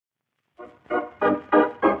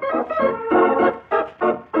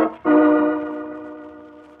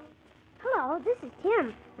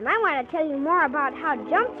and I want to tell you more about how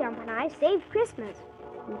Jump Jump and I saved Christmas.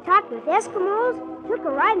 We talked with Eskimos, took a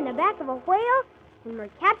ride in the back of a whale, and were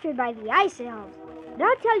captured by the ice elves. And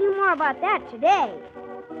I'll tell you more about that today.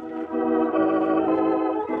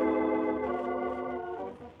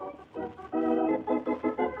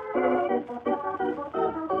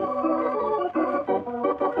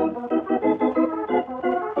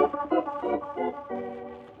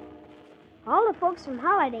 All the folks from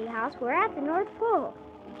Holiday House were at the North Pole.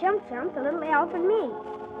 Jump Jump, the little elf, and me.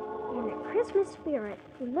 And the Christmas spirit,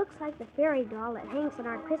 who looks like the fairy doll that hangs on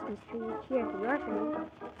our Christmas tree each year at the orphanage,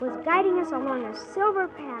 was guiding us along a silver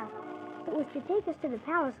path that was to take us to the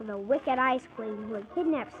palace of the wicked Ice Queen who had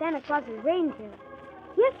kidnapped Santa Claus's reindeer.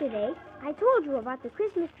 Yesterday, I told you about the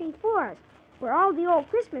Christmas tree forest, where all the old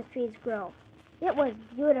Christmas trees grow. It was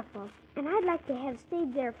beautiful, and I'd like to have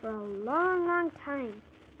stayed there for a long, long time.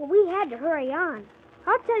 But we had to hurry on.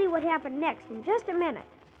 I'll tell you what happened next in just a minute.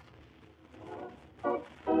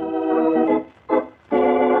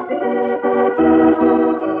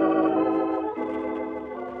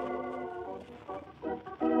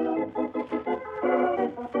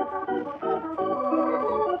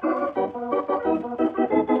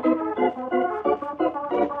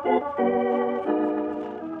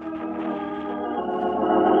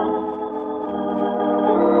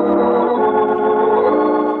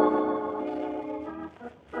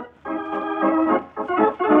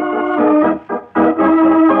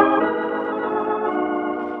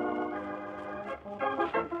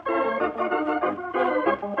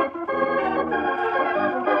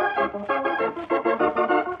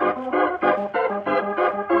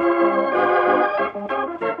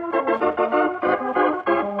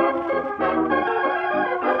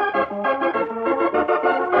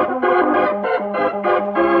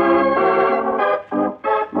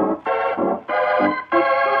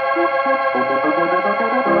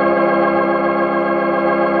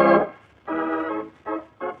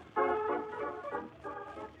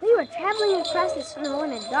 Across the snow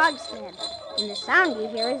in a dog sled, and the sound you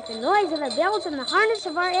hear is the noise of the bells and the harness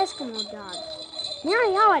of our Eskimo dogs.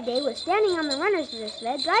 Mary Holiday was standing on the runners of the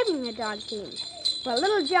sled driving the dog team, while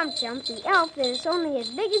little Jump Jump, the elf that is only as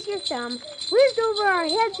big as your thumb, whizzed over our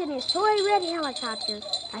heads in his toy red helicopter.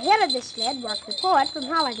 Ahead of the sled walked the poet from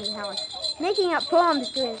Holiday House, making up poems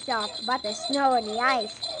to himself about the snow and the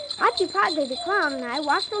ice. Archie Podley the clown and I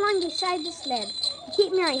walked along beside the sled to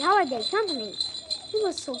keep Mary Holiday company. It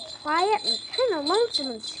was so quiet and kind of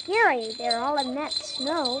lonesome and scary there all in that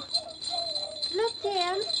snow. Look,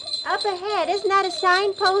 Tim, up ahead. Isn't that a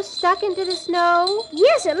signpost stuck into the snow?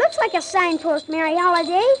 Yes, it looks like a signpost, Mary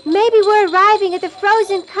Holiday. Maybe we're arriving at the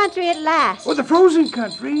frozen country at last. Oh, the frozen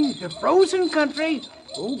country? The frozen country?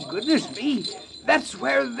 Oh, goodness me. That's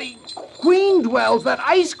where the queen dwells, that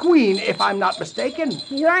ice queen, if I'm not mistaken.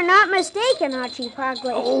 You're not mistaken, Archie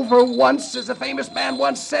Podley. Oh, for once, as a famous man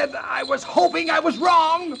once said, I was hoping I was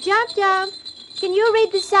wrong. Jump, Jump. Can you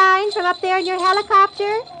read the sign from up there in your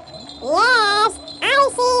helicopter? Yes, I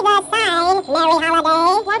see the sign, Mary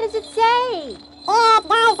Holiday. What does it say? It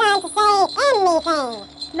doesn't say anything.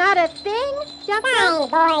 Not a thing? Jump, Jump.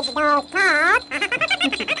 Signboards don't talk.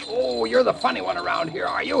 Oh, you're the funny one around here,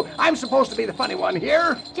 are you? I'm supposed to be the funny one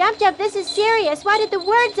here. Jump, Jump, this is serious. What did the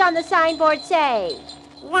words on the signboard say?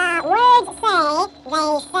 The words say,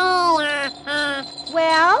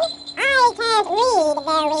 Well? I can't read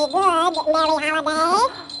very good, Mary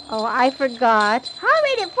Holiday. Oh, I forgot. I'll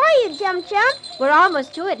read it for you, Jump Jump. We're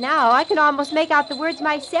almost to it now. I can almost make out the words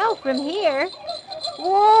myself from here.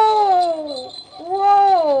 Whoa!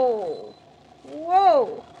 Whoa!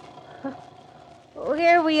 Whoa! Oh,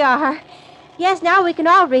 here we are. Yes, now we can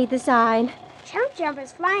all read the sign. Jump Jump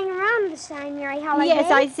is flying around the sign, Mary Holiday.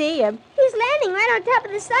 Yes, I see him. He's landing right on top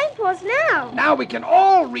of the signpost now. Now we can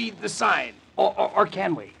all read the sign. Or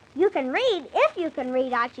can we? You can read, if you can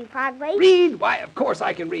read, Archie Podley. Read? Why, of course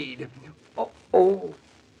I can read. Oh,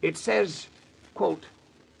 it says, quote,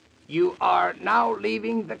 "You are now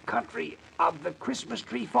leaving the country of the Christmas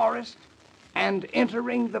tree forest and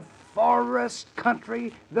entering the forest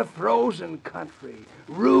country, the frozen country,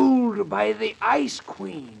 ruled by the Ice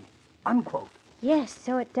Queen," unquote. Yes,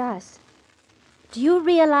 so it does. Do you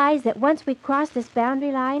realize that once we cross this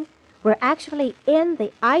boundary line, we're actually in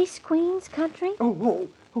the Ice Queen's country?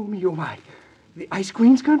 Oh, me, oh, my. The Ice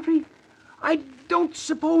Queen's country? I don't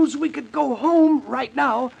suppose we could go home right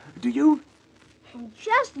now, do you? And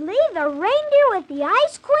just leave the reindeer with the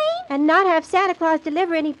Ice Queen? And not have Santa Claus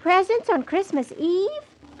deliver any presents on Christmas Eve?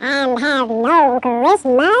 and have no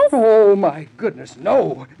Christmas? Oh, my goodness,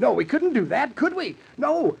 no. No, we couldn't do that, could we?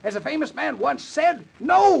 No, as a famous man once said,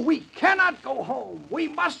 no, we cannot go home. We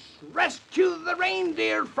must rescue the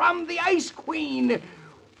reindeer from the Ice Queen.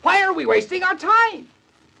 Why are we wasting our time?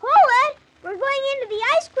 Poet, we're going into the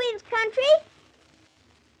Ice Queen's country.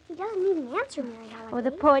 He doesn't even answer, Mary Holiday. Oh,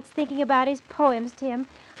 the poet's thinking about his poems, Tim.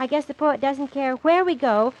 I guess the poet doesn't care where we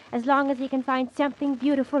go as long as he can find something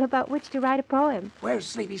beautiful about which to write a poem. Where's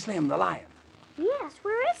Sleepy Slim, the lion? Yes,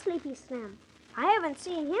 where is Sleepy Slim? I haven't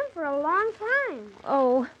seen him for a long time.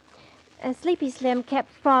 Oh, Sleepy Slim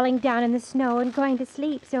kept falling down in the snow and going to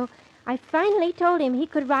sleep, so I finally told him he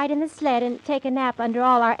could ride in the sled and take a nap under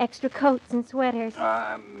all our extra coats and sweaters.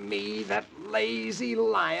 Me, that lazy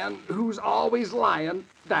lion who's always lying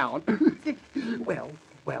down.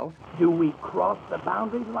 Well, do we cross the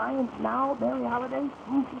boundary lines now, Mary Holiday?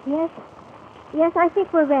 Yes, I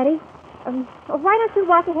think we're ready. Why don't you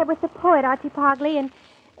walk ahead with the poet, Archie Pogley,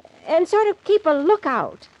 and sort of keep a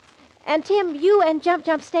lookout? And Tim, you and Jump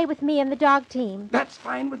Jump stay with me and the dog team. That's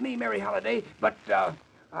fine with me, Mary Holiday, but,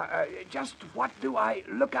 just what do I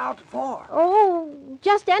look out for? Oh,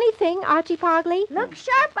 just anything, Archie Pogley. Look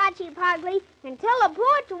sharp, Archie Pogley, and tell the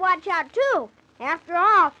poet to watch out, too. After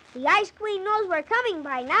all, the Ice Queen knows we're coming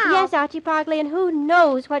by now. Yes, Archie Pogley, and who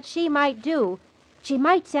knows what she might do. She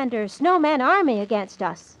might send her snowman army against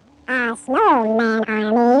us. A snowman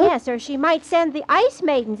army? Yes, or she might send the ice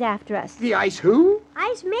maidens after us. The ice who?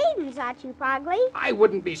 Ice maidens, Archie Pogley. I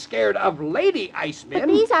wouldn't be scared of Lady Ice Men. But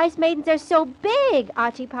these ice maidens are so big,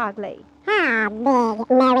 Archie Pogley. How big,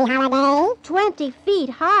 Mary Holiday? 20 feet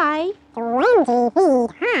high. 20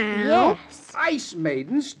 feet high? Yes. Ice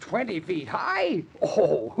maidens 20 feet high?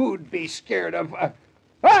 Oh, who'd be scared of...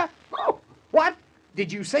 Oh, what?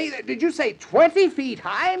 Did you say 20 feet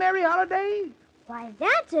high, Mary Holiday? Why,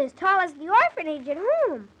 that's as tall as the orphanage at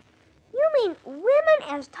home. You mean women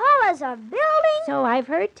as tall as a building? So I've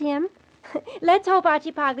heard, Tim. Let's hope,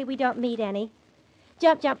 Archie Pogley, we don't meet any.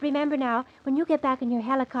 Jump, Jump, remember now, when you get back in your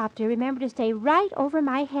helicopter, remember to stay right over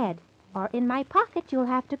my head. Or in my pocket you'll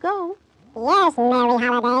have to go. Yes, Mary Holiday,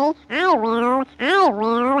 I will.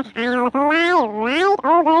 I'll fly right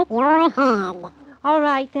over your head. All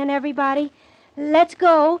right, then, everybody. Let's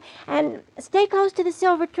go. And stay close to the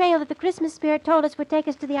silver trail that the Christmas spirit told us would take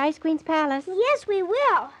us to the Ice Queen's palace. Yes, we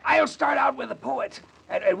will. I'll start out with the poet,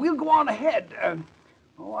 and we'll go on ahead.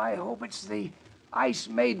 I hope it's the Ice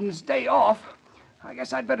Maiden's day off. I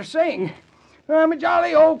guess I'd better sing. I'm a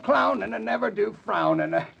jolly old clown, and I never do frown.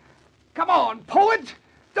 And come on, poet,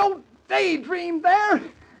 don't daydream there.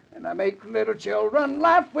 And I make little children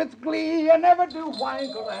laugh with glee. I never do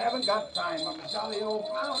whine, 'cause I haven't got time. I'm a jolly old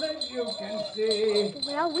clown, as you can see.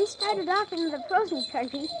 Well, we started off into the frozen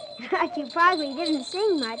country, and Archie Pogley didn't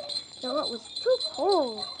sing much, so it was too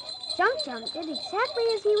cold. Jump Jump did exactly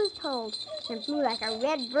as he was told, and flew like a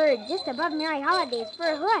red bird just above Mary Holiday's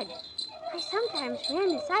fur hood. I sometimes ran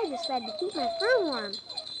beside the sled to keep my fur warm,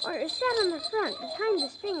 or sat on the front behind the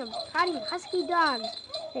string of trotting husky dogs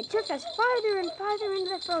that took us farther and farther into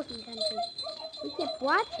the frozen country. We kept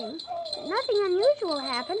watching, but nothing unusual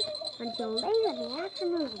happened until late in the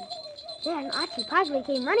afternoon. Then Archie Pogley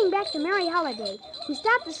came running back to Mary Holiday, who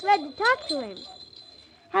stopped the sled to talk to him.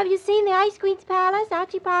 Have you seen the Ice Queen's palace,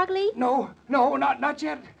 Archie Pogley? No, not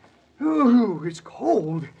yet. Ooh, it's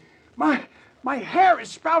cold. My hair is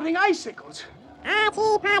sprouting icicles. Archie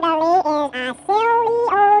Pogley is a silly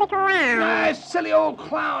old clown. Silly old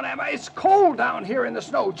clown, am I? It's cold down here in the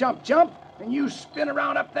snow. Jump, jump. And you spin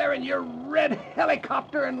around up there in your red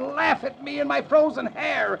helicopter and laugh at me and my frozen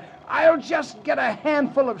hair. I'll just get a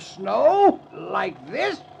handful of snow, like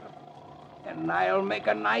this. And I'll make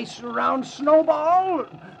a nice round snowball,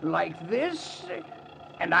 like this.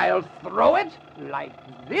 And I'll throw it, like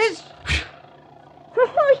this.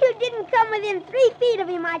 Oh, you didn't come within 3 feet of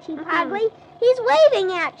him, Archie Pogley. He's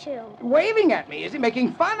waving at you. Waving at me? Is he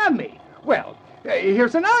making fun of me? Well,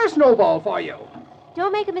 here's another snowball for you.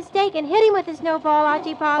 Don't make a mistake and hit him with the snowball,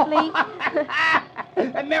 Archie Pogley.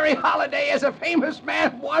 And Mary Holiday, as a famous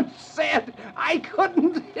man once said, I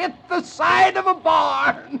couldn't hit the side of a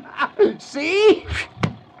barn. See?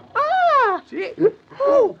 Ah! See?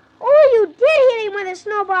 Oh, you did hit him with a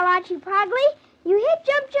snowball, Archie Pogley. You hit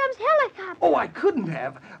Jump Jump's helicopter. Oh, I couldn't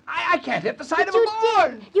have. I can't hit the side of a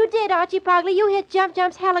barn. You did, Archie Pogley. You hit Jump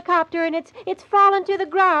Jump's helicopter, and it's fallen to the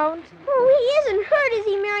ground. Oh, he isn't hurt, is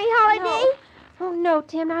he, Mary Holiday? Oh, no,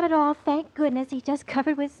 Tim, not at all. Thank goodness. He's just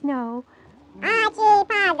covered with snow. Archie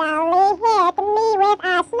Pogley hit me with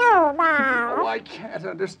a snowball. I can't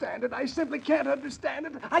understand it. I simply can't understand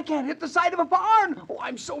it. I can't hit the side of a barn. Oh,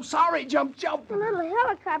 I'm so sorry, Jump Jump. The little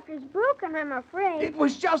helicopter's broken, I'm afraid. It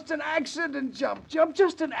was just an accident, Jump Jump,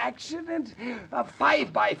 just an accident. A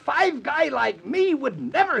 5x5 guy like me would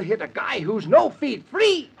never hit a guy who's no feet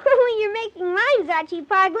free. You're making rhymes, Archie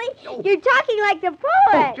Pogley. Oh. You're talking like the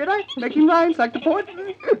poet. Did I? Making rhymes like the poet?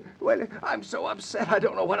 Well, I'm so upset I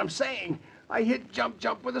don't know what I'm saying. I hit Jump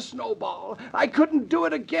Jump with a snowball. I couldn't do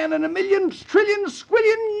it again in a million, trillion,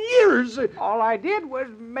 squillion years. All I did was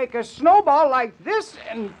make a snowball like this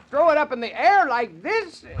and throw it up in the air like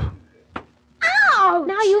this. Ouch!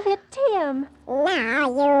 Now you've hit Tim. Now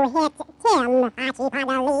you hit Tim, Archie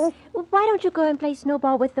Pogley. Why don't you go and play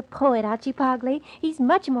snowball with the poet, Archie Pogley? He's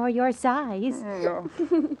much more your size.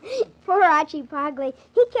 Poor Archie Pogley.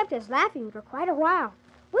 He kept us laughing for quite a while.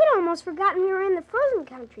 We'd almost forgotten we were in the frozen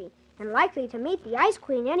country and likely to meet the Ice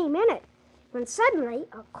Queen any minute, when suddenly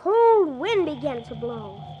a cold wind began to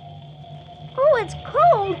blow. Oh, it's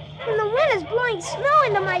cold, and the wind is blowing snow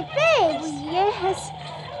into my face. Yes,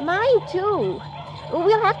 mine too.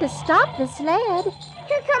 We'll have to stop the sled.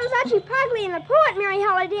 Here comes Archie Pogley and the poet, Mary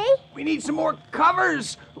Holiday. We need some more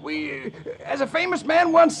covers. As a famous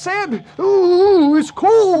man once said, ooh, it's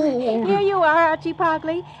cold. Here you are, Archie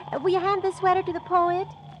Pogley. Will you hand the sweater to the poet?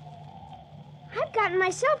 I've gotten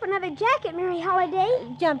myself another jacket, Mary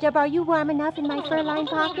Holiday. Jump Jump, are you warm enough in my fur-lined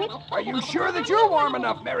pocket? Are you sure that you're warm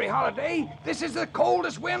enough, Mary Holiday? This is the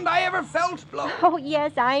coldest wind I ever felt blow. Oh,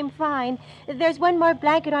 yes, I'm fine. There's one more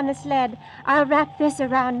blanket on the sled. I'll wrap this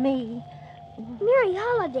around me. Mary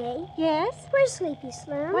Holiday, Yes? where's Sleepy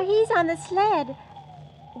Slim? Why, he's on the sled.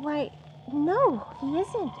 Why, no, he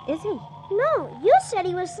isn't, is he? No, you said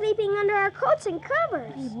he was sleeping under our coats and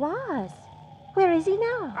covers. He was. Where is he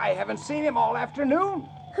now? I haven't seen him all afternoon.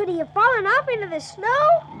 Could he have fallen off into the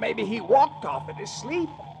snow? Maybe he walked off in his sleep.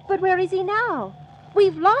 But where is he now?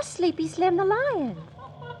 We've lost Sleepy Slim the lion.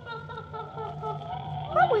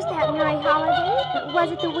 What was that, Mary Holiday?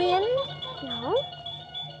 Was it the wind? No.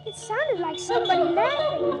 It sounded like somebody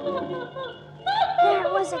laughing. There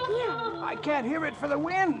it was again. I can't hear it for the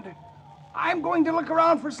wind. I'm going to look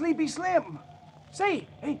around for Sleepy Slim. Say,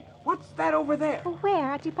 hey, what's that over there? Where,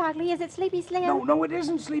 Archie Pogley? Is it Sleepy Slim? No, it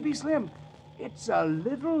isn't Sleepy Slim. It's a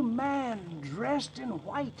little man dressed in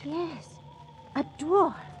white. Yes, a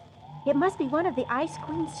dwarf. It must be one of the Ice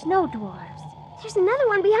Queen's snow dwarfs. There's another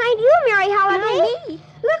one behind you, Mary Holiday. Behind me?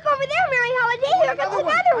 Look over there, Mary Holiday. Here comes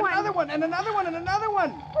another one. Another one, and another one, and another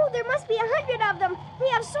one. Oh, there must be 100 of them. They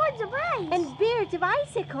have swords of ice. And beards of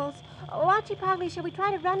icicles. Oh, Archie Pogley, shall we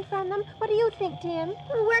try to run from them? What do you think, Tim?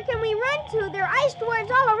 Where can we run to? There are ice dwarves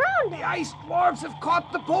all around The us. ice dwarves have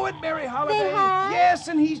caught the poet, Mary Holiday. They have? Yes,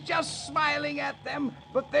 and he's just smiling at them,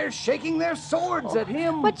 but they're shaking their swords at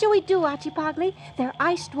him. What shall we do, Archie Pogley? There are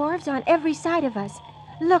ice dwarfs on every side of us.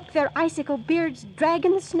 Look, their icicle beards drag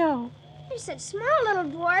in the snow. They're such small little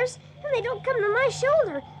dwarves, and they don't come to my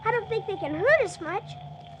shoulder. I don't think they can hurt us much.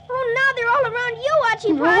 Oh, now they're all around you,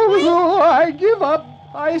 Archie Pogley. Oh, I give up.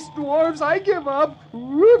 Ice dwarves, I give up.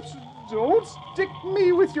 Whoops, don't stick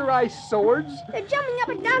me with your ice swords. They're jumping up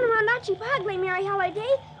and down around Archie Pogley, Mary Holiday.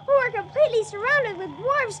 Oh, we're completely surrounded with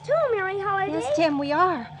dwarves, too, Mary Holiday. Yes, Tim, we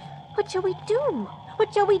are. What shall we do?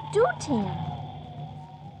 What shall we do, Tim?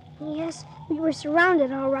 Yes, we were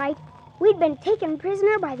surrounded, all right. We'd been taken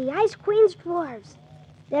prisoner by the Ice Queen's dwarves.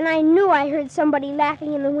 Then I knew I heard somebody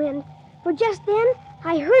laughing in the wind. For just then,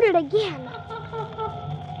 I heard it again.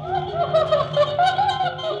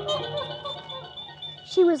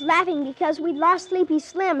 She was laughing because we'd lost Sleepy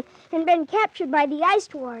Slim and been captured by the Ice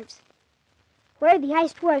Dwarves. Where the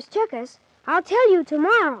Ice Dwarves took us, I'll tell you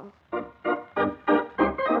tomorrow.